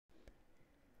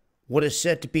what is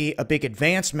said to be a big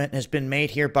advancement has been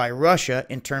made here by Russia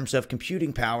in terms of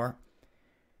computing power.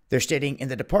 They're stating in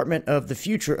the Department of the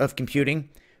Future of Computing,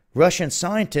 Russian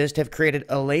scientists have created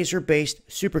a laser-based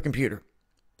supercomputer.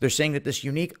 They're saying that this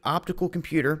unique optical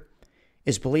computer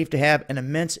is believed to have an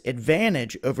immense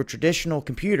advantage over traditional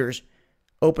computers,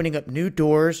 opening up new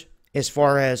doors as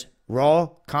far as raw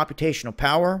computational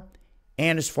power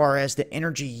and as far as the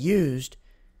energy used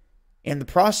in the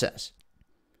process.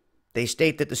 They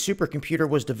state that the supercomputer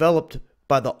was developed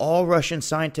by the All-Russian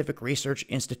Scientific Research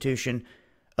Institution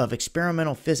of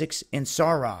Experimental Physics in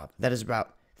Sarov, that is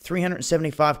about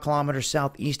 375 kilometers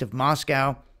southeast of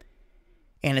Moscow,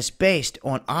 and is based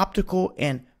on optical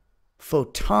and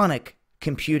photonic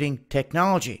computing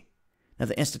technology. Now,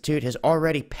 the Institute has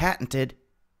already patented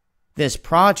this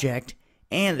project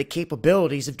and the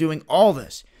capabilities of doing all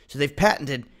this. So they've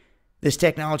patented this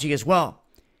technology as well.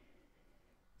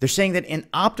 They're saying that in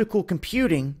optical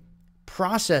computing,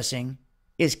 processing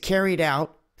is carried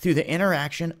out through the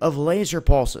interaction of laser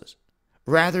pulses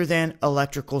rather than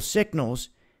electrical signals,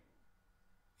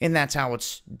 and that's how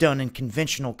it's done in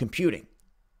conventional computing.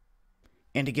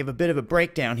 And to give a bit of a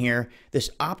breakdown here,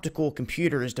 this optical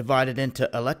computer is divided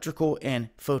into electrical and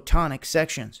photonic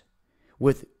sections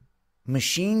with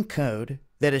machine code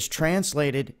that is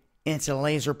translated into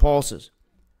laser pulses.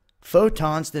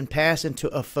 Photons then pass into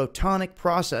a photonic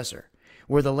processor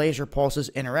where the laser pulses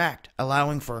interact,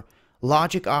 allowing for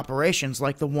logic operations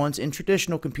like the ones in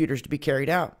traditional computers to be carried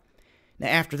out. Now,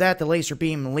 after that, the laser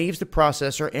beam leaves the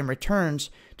processor and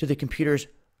returns to the computer's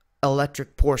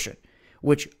electric portion,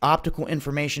 which optical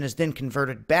information is then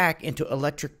converted back into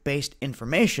electric-based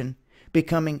information,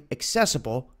 becoming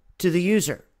accessible to the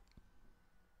user.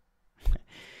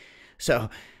 So,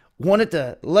 wanted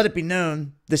to let it be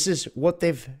known, this is what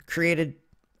they've created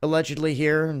allegedly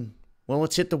here, and well,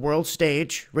 it's hit the world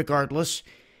stage regardless,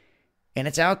 and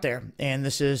it's out there, and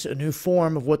this is a new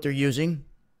form of what they're using.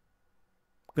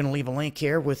 I'm going to leave a link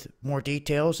here with more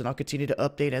details, and I'll continue to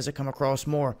update as I come across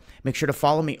more. Make sure to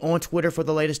follow me on Twitter for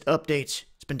the latest updates.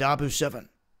 It's been Dabu7.